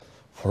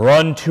For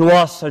unto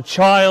us a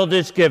child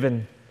is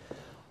given,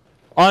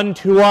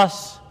 unto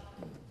us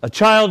a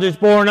child is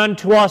born,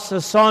 unto us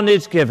a son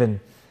is given,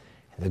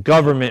 and the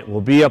government will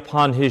be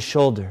upon his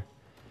shoulder,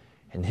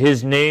 and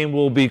his name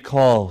will be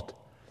called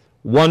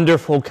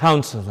Wonderful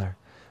Counselor,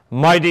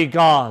 Mighty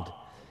God,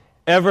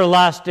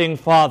 Everlasting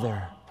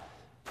Father,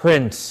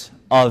 Prince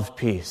of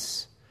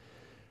Peace.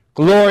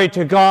 Glory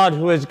to God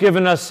who has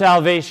given us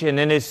salvation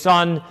in his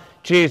Son,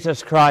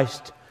 Jesus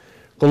Christ.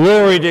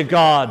 Glory to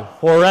God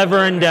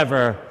forever and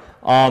ever.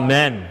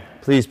 Amen.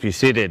 Please be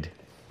seated.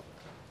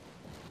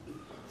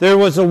 There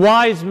was a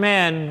wise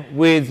man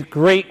with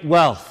great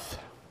wealth.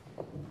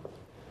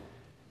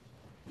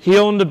 He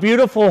owned a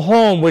beautiful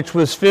home which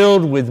was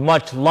filled with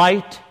much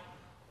light,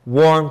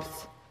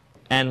 warmth,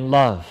 and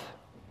love.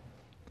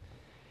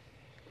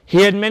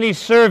 He had many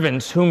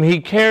servants whom he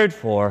cared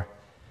for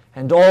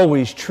and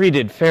always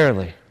treated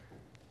fairly.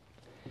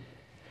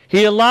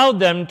 He allowed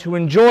them to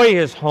enjoy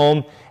his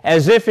home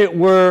as if it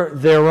were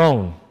their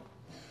own.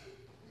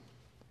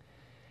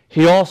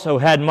 He also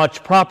had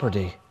much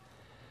property,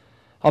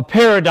 a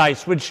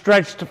paradise which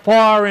stretched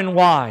far and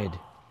wide.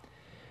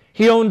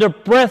 He owned a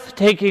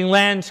breathtaking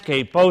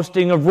landscape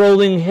boasting of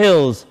rolling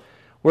hills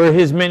where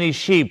his many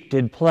sheep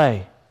did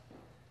play,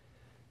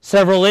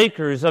 several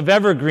acres of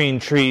evergreen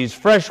trees,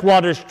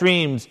 freshwater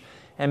streams,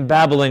 and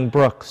babbling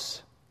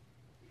brooks.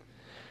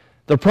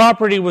 The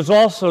property was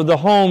also the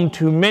home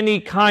to many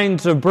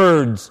kinds of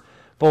birds,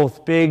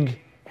 both big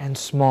and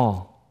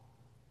small.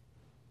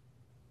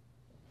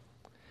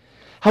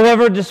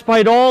 However,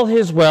 despite all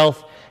his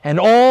wealth and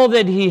all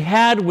that he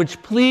had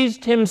which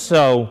pleased him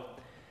so,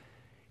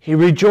 he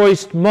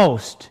rejoiced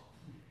most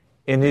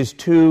in his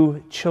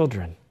 2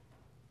 children.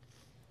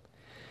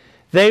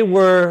 They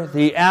were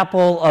the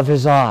apple of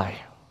his eye.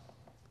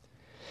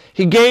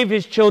 He gave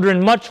his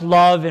children much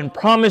love and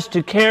promised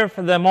to care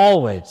for them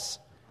always.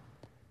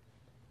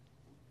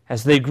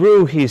 As they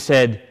grew, he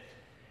said,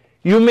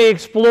 "You may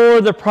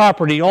explore the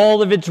property,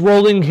 all of its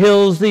rolling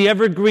hills, the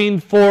evergreen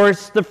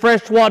forests, the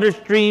freshwater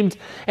streams,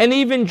 and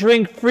even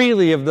drink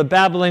freely of the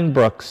babbling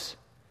brooks.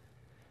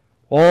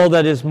 All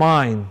that is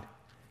mine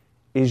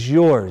is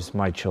yours,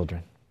 my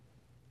children.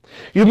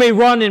 You may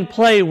run and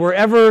play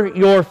wherever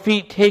your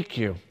feet take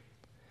you.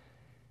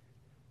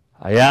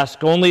 I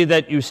ask only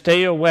that you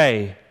stay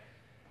away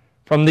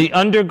from the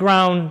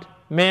underground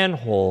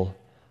manhole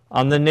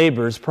on the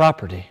neighbor's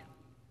property.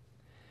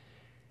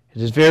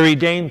 It is very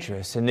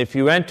dangerous, and if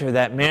you enter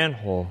that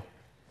manhole,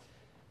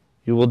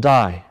 you will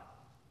die."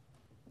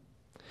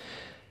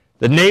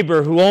 The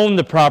neighbor who owned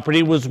the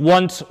property was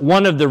once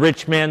one of the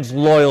rich man's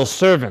loyal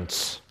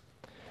servants.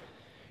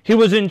 He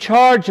was in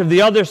charge of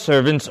the other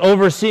servants,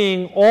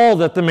 overseeing all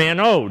that the man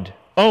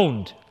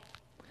owned.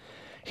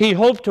 He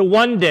hoped to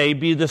one day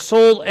be the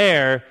sole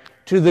heir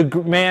to the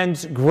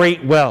man's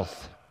great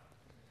wealth.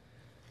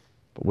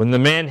 But when the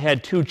man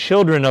had 2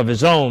 children of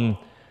his own,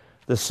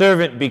 the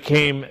servant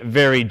became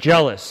very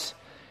jealous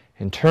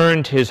and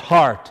turned his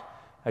heart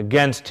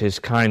against his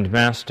kind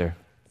master.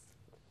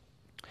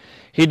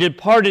 He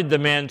departed the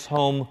man's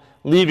home,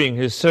 leaving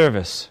his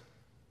service.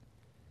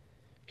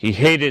 He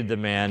hated the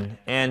man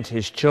and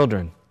his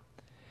children,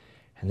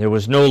 and there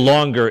was no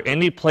longer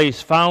any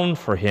place found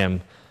for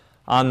him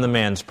on the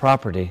man's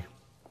property.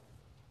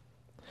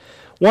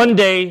 One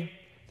day,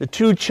 the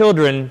 2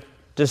 children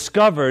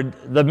discovered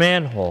the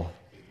manhole.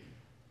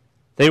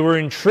 They were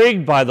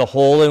intrigued by the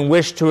hole and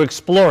wished to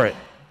explore it.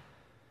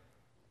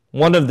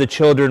 One of the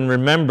children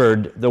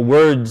remembered the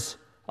words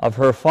of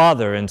her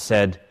father and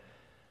said,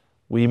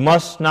 "We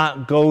must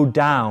not go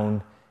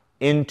down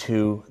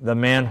into the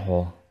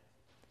manhole.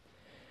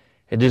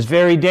 It is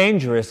very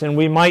dangerous and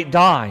we might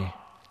die."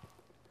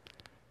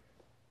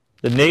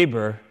 The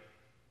neighbor,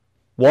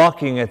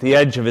 walking at the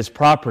edge of his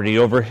property,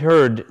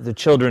 overheard the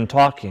children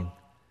talking.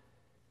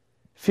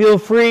 "Feel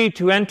free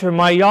to enter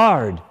my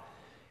yard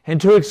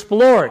and to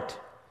explore it.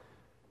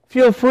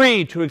 Feel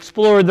free to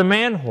explore the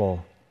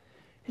manhole.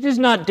 It is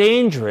not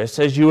dangerous,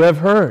 as you have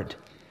heard.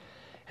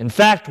 In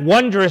fact,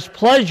 wondrous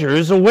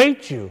pleasures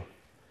await you.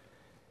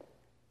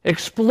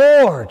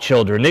 Explore,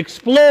 children,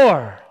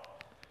 explore."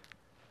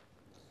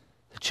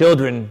 The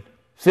children,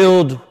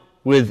 filled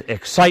with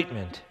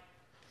excitement,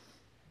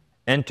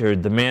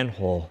 entered the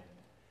manhole,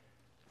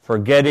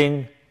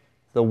 forgetting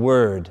the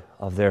word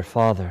of their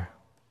father.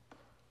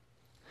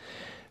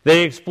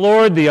 They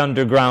explored the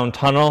underground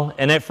tunnel,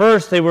 and at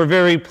first they were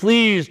very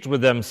pleased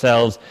with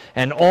themselves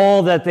and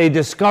all that they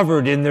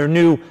discovered in their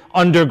new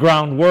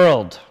underground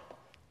world.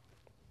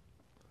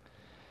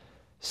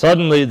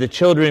 Suddenly, the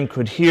children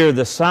could hear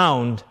the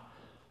sound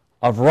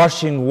of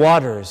rushing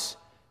waters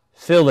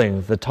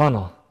filling the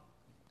tunnel.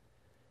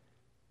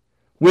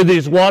 With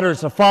these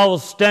waters, a foul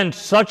stench,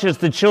 such as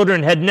the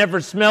children had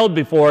never smelled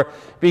before,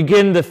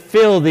 began to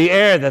fill the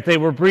air that they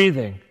were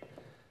breathing.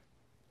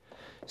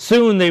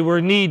 Soon they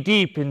were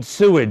knee-deep in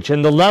sewage,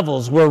 and the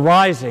levels were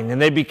rising,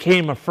 and they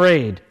became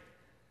afraid.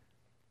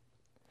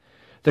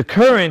 The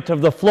current of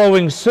the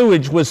flowing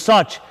sewage was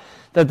such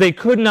that they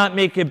could not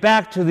make it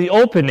back to the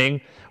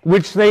opening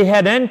which they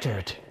had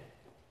entered.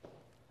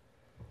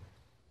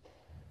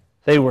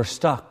 They were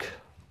stuck.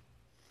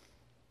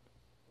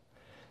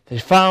 They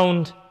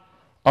found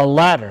a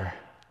ladder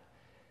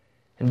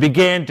and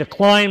began to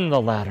climb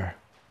the ladder.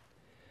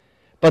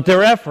 But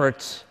their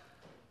efforts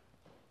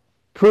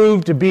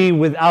proved to be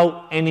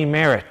without any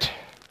merit.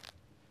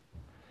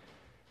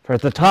 For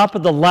at the top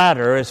of the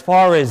ladder, as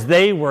far as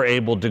they were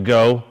able to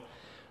go,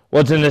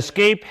 was an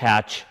escape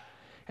hatch,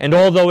 and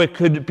although it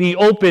could be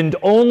opened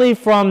only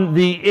from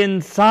the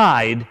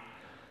inside,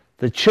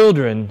 the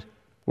children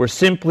were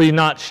simply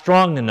not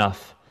strong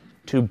enough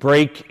to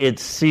break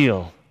its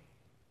seal.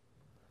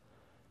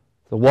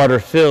 The water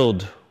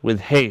filled with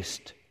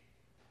haste,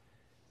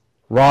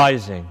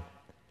 rising,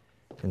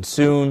 and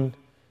soon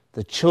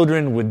the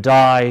children would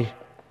die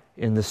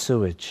in the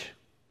sewage.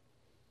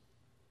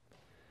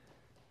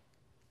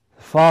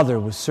 The father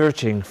was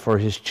searching for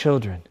his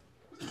children.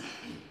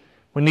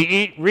 When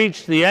he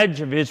reached the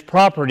edge of his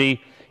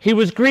property, he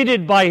was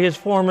greeted by his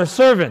former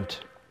servant.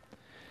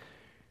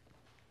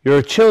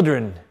 "Your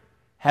children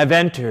have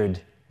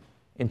entered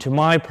into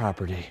my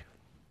property.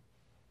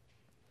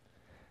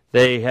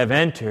 They have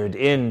entered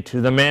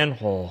into the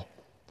manhole.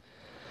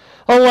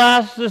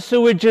 Alas, the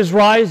sewage is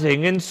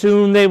rising, and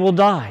soon they will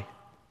die.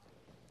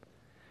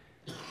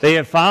 They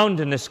have found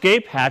an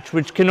escape hatch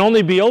which can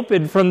only be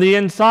opened from the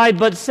inside,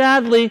 but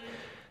sadly,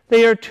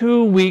 they are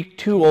too weak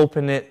to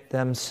open it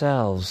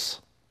themselves.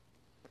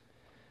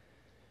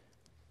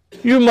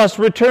 You must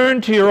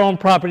return to your own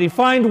property.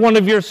 Find one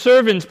of your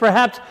servants.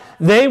 Perhaps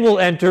they will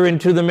enter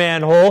into the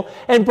manhole,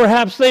 and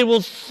perhaps they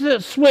will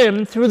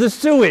swim through the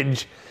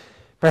sewage.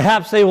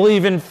 Perhaps they will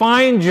even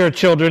find your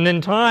children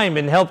in time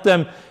and help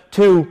them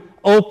to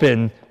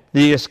open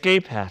the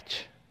escape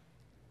hatch."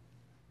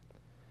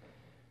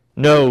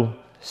 "No,"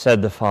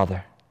 said the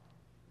father.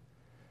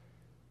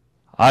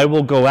 "I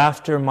will go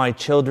after my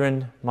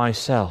children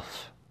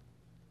myself."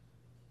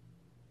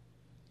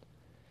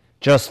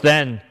 Just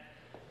then,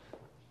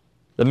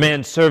 the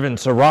man's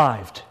servants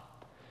arrived.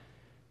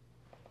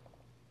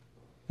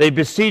 They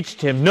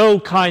beseeched him, "No,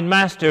 kind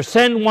master,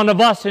 send one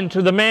of us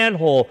into the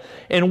manhole,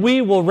 and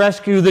we will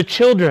rescue the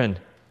children."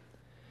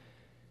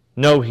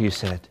 "No," he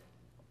said,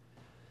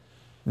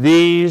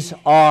 "these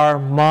are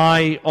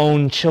my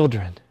own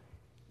children."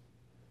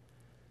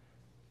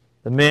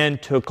 The man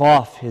took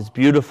off his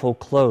beautiful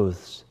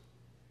clothes,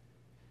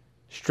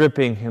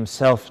 stripping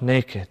himself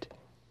naked.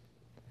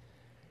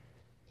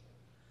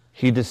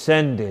 He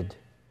descended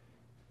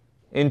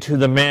into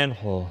the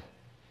manhole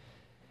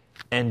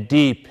and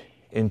deep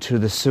into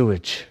the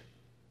sewage.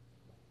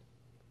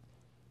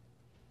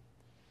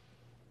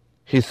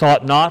 He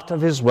thought not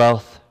of his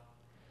wealth,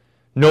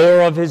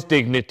 nor of his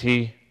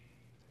dignity,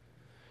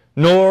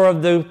 nor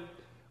of the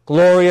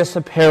glorious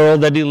apparel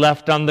that he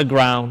left on the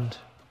ground,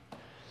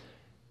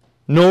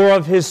 nor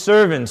of his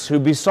servants who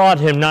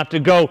besought him not to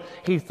go.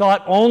 He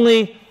thought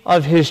only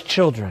of his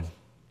children.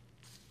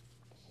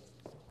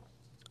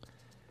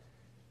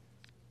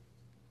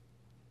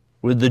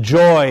 With the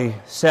joy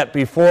set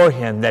before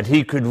him that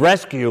he could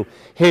rescue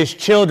his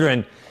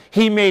children,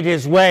 he made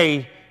his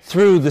way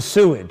through the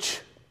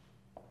sewage.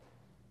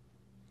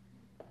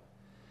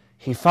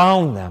 He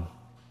found them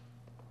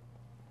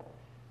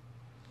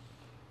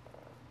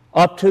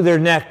up to their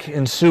neck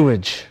in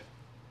sewage.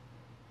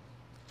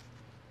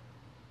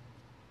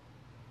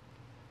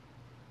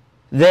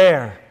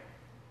 There,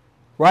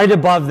 right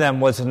above them,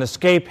 was an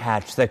escape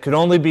hatch that could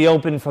only be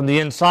opened from the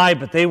inside,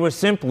 but they were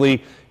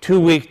simply too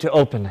weak to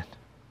open it.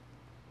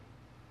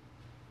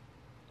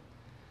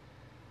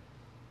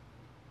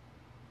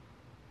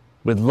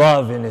 With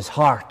love in his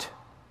heart,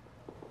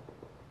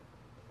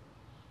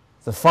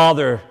 the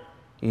father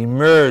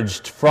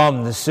emerged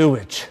from the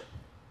sewage,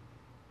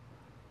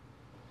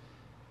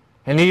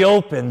 and he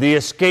opened the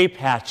escape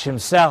hatch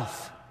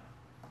himself.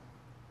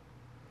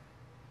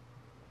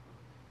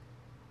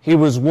 He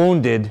was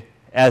wounded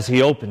as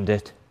he opened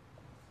it,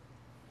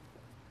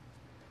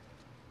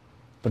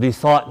 but he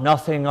thought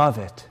nothing of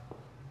it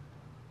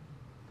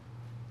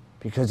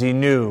because he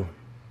knew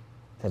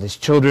that his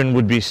children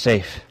would be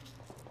safe.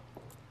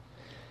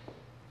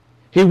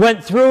 He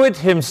went through it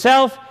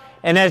himself,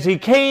 and as he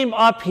came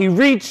up, he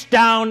reached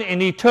down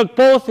and he took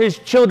both his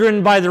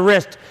children by the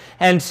wrist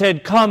and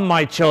said, "Come,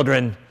 my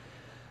children,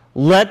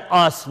 let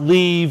us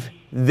leave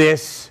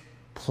this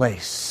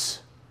place."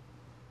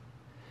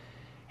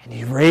 And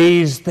he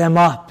raised them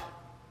up,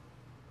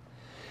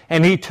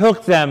 and he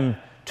took them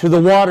to the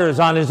waters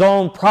on his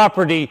own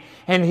property,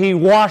 and he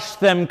washed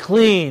them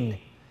clean.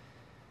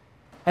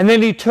 And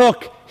then he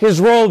took his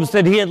robes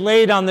that he had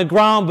laid on the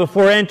ground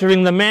before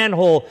entering the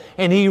manhole,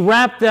 and he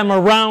wrapped them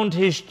around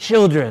his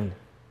children.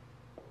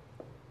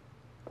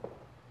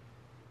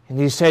 And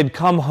he said,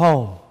 "Come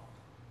home.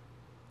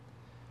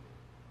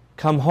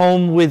 Come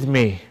home with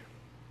me,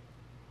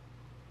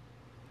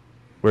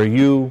 where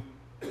you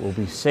will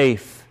be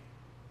safe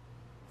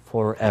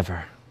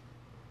forever."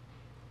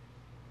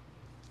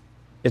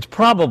 It's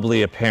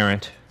probably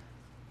apparent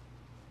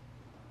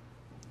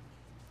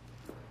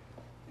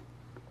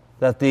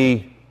that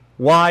the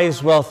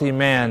wise, wealthy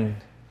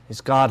man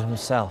is God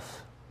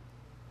himself.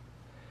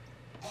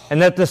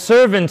 and that the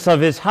servants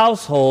of his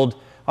household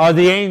are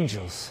the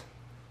angels,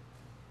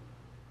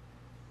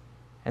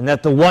 and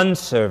that the one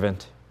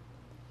servant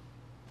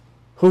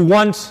who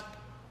once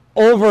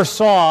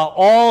oversaw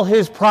all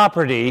his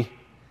property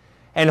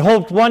and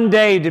hoped one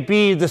day to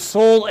be the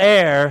sole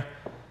heir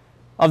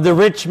of the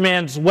rich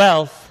man's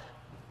wealth,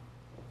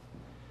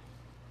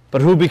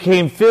 but who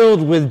became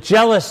filled with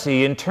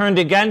jealousy and turned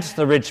against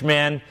the rich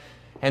man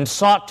and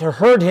sought to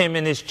hurt him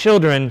and his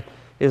children,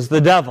 is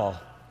the devil.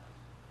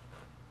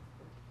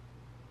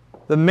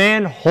 The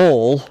man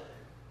whole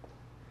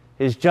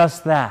is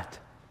just that.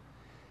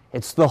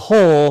 It's the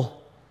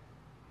hole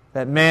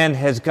that man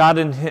has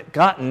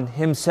gotten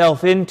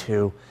himself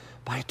into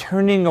by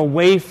turning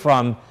away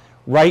from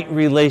right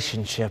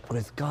relationship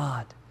with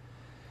God,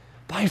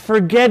 by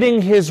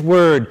forgetting His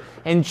Word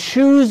and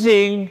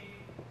choosing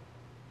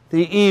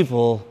the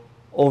evil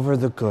over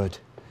the good,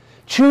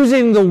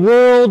 choosing the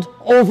world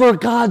over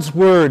God's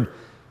Word,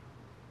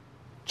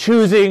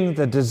 choosing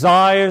the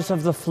desires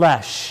of the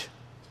flesh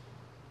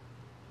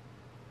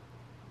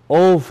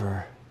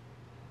over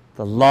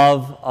the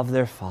love of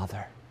their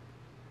Father.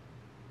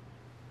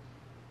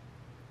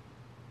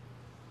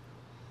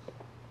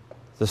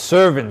 The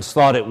servants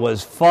thought it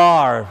was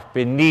far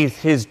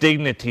beneath his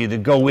dignity to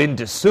go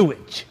into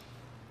sewage.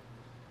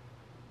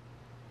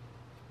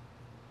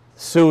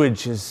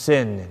 Sewage is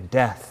sin and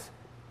death.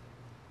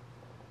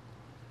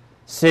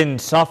 Sin,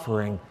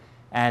 suffering,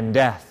 and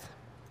death.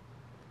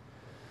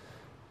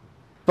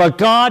 But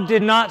God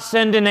did not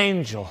send an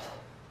angel.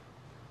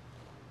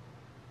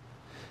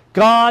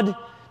 God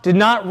did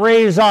not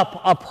raise up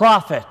a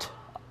prophet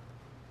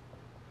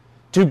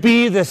to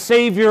be the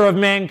Savior of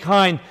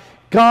mankind.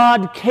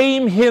 God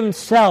came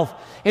Himself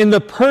in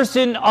the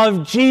person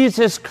of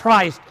Jesus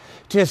Christ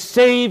to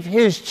save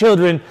His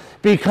children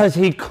because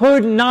He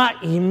could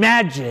not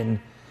imagine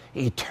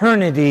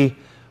eternity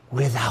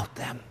without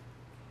them.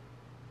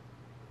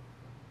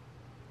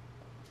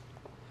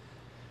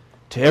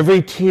 To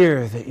every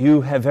tear that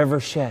you have ever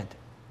shed,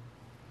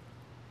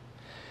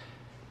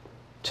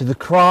 to the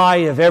cry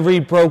of every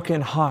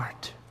broken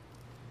heart,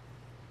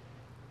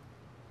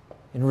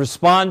 in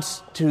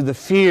response to the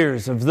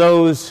fears of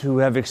those who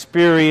have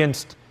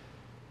experienced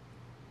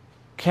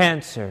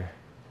cancer,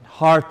 and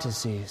heart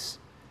disease,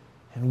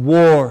 and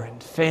war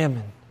and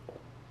famine,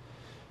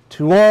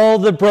 to all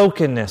the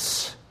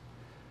brokenness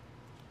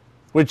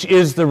which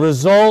is the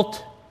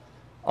result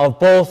of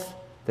both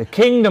the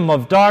kingdom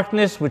of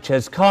darkness, which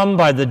has come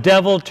by the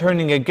devil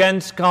turning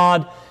against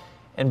God,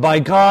 and by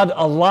God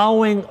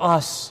allowing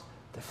us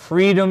the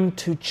freedom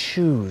to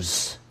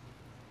choose.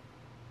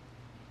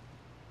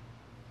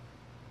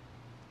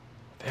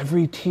 For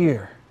every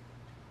tear,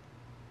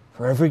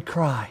 for every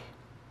cry,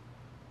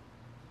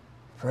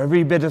 for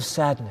every bit of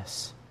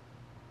sadness,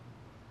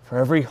 for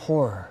every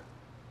horror,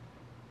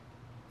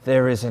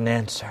 there is an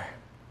answer.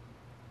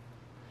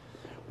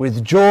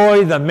 With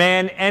joy, the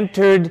man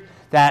entered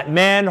that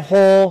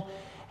manhole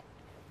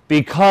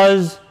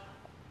because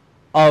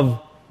of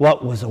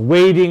what was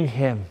awaiting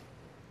him.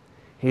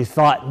 He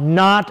thought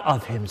not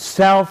of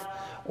himself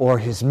or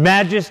his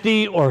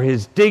majesty or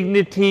his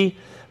dignity,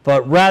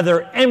 but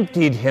rather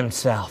emptied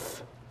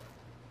himself,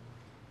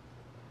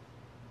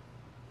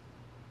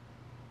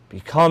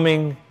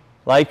 becoming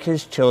like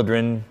his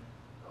children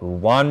who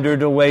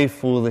wandered away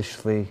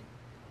foolishly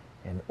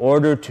in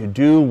order to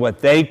do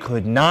what they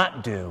could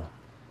not do,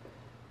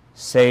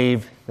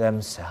 save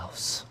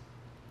themselves.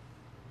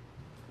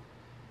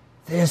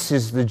 This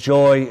is the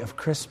joy of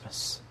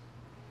Christmas,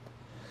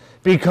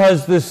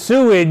 because the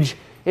sewage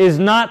is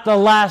not the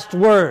last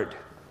word.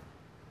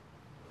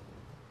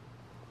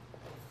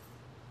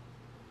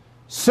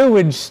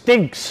 Sewage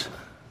stinks.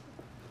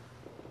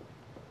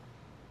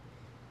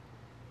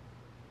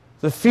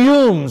 The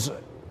fumes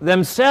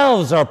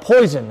themselves are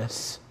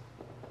poisonous.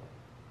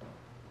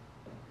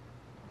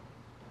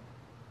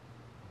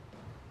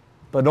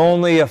 But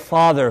only a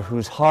father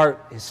whose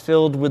heart is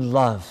filled with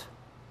love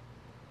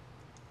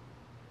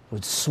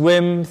would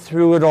swim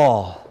through it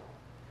all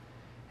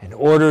in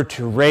order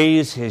to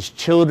raise his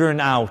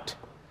children out,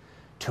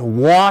 to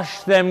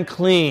wash them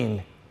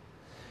clean,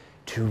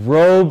 to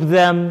robe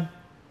them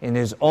in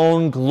his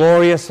own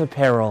glorious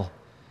apparel,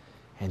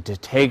 and to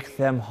take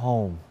them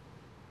home.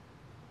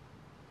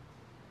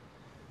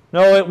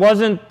 No, it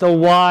wasn't the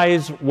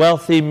wise,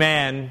 wealthy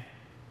man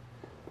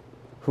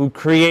who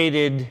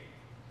created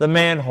the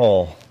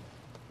manhole.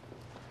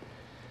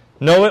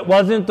 No, it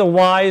wasn't the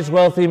wise,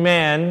 wealthy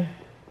man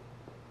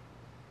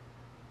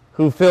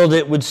who filled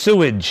it with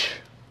sewage.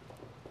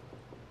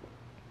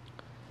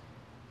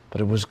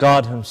 But it was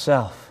God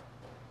Himself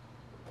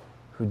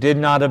who did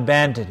not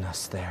abandon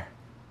us there,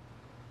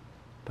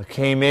 but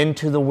came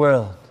into the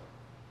world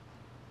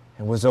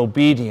and was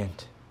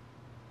obedient,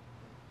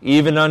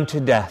 even unto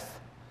death,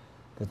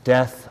 the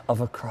death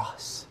of a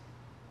cross.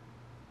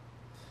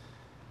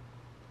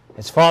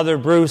 As Father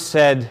Bruce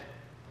said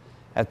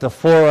at the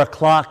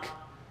 4:00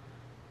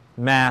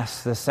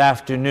 Mass this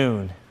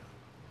afternoon,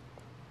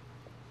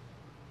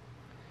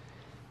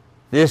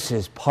 this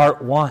is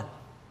part 1.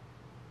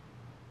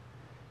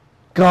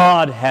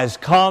 God has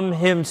come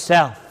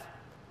himself.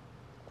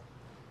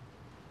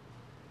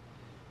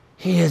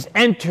 He has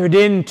entered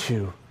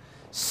into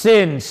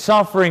sin,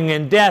 suffering,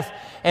 and death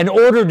in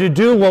order to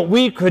do what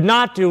we could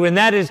not do, and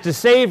that is to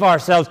save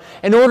ourselves,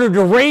 in order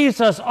to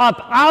raise us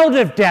up out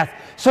of death,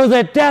 so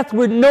that death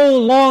would no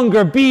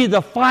longer be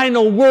the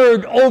final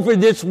word over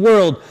this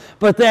world,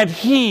 but that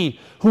He,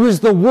 who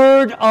is the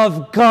Word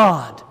of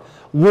God,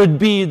 would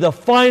be the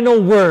final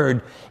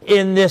word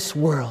in this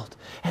world,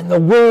 and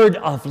the word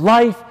of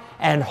life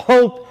and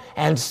hope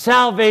and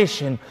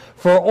salvation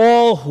for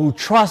all who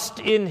trust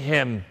in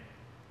Him.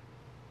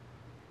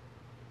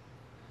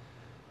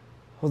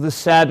 Oh, the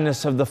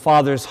sadness of the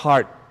Father's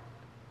heart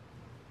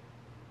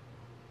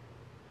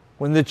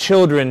when the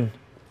children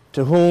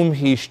to whom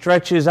He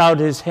stretches out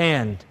His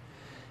hand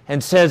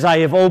and says, I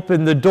have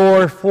opened the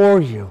door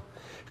for you.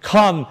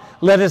 Come,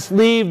 let us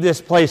leave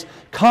this place.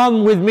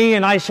 Come with me,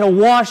 and I shall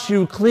wash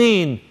you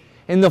clean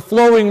in the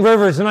flowing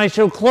rivers, and I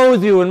shall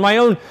clothe you in my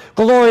own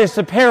glorious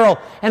apparel,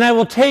 and I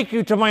will take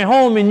you to my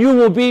home, and you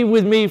will be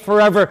with me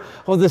forever.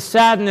 Oh, the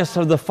sadness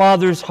of the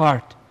Father's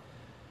heart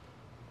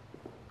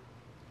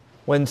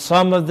when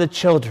some of the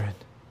children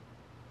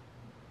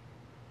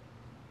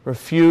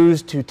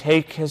refuse to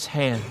take His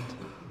hand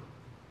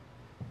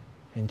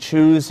and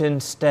choose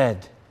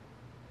instead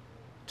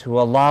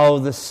to allow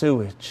the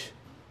sewage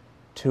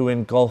to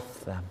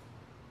engulf them.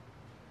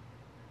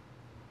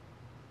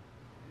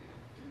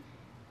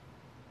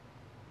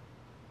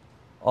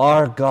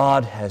 Our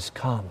God has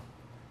come.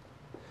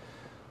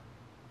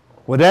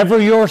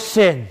 Whatever your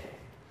sin,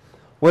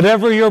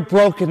 whatever your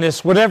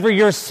brokenness, whatever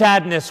your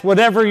sadness,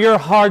 whatever your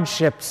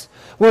hardships,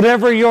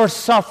 whatever your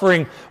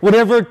suffering,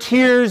 whatever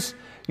tears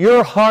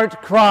your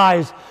heart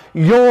cries,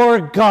 your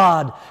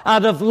God,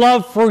 out of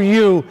love for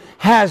you,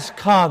 has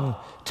come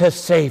to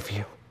save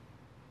you.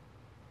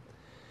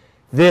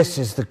 This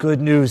is the good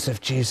news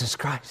of Jesus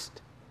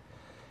Christ.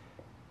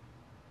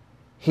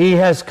 He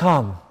has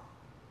come.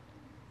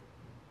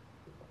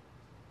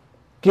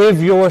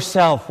 Give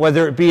yourself,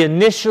 whether it be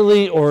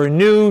initially or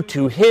anew,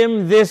 to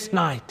Him this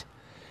night.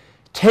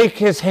 Take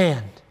His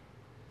hand,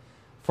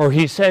 for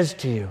He says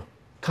to you,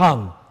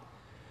 come,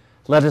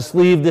 let us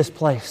leave this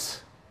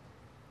place,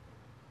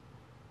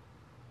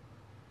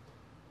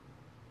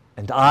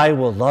 and I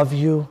will love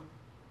you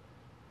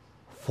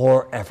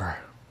forever.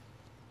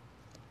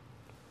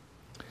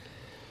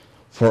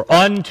 For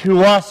unto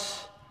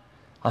us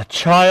a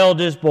child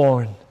is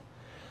born,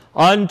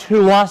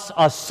 unto us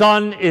a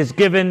son is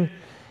given,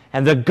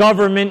 and the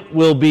government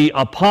will be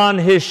upon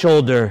His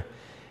shoulder,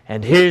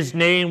 and His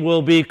name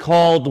will be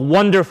called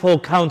Wonderful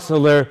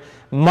Counselor,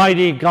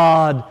 Mighty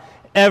God,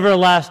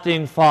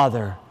 Everlasting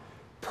Father,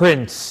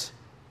 Prince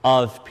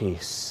of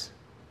Peace.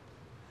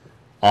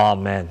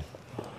 Amen.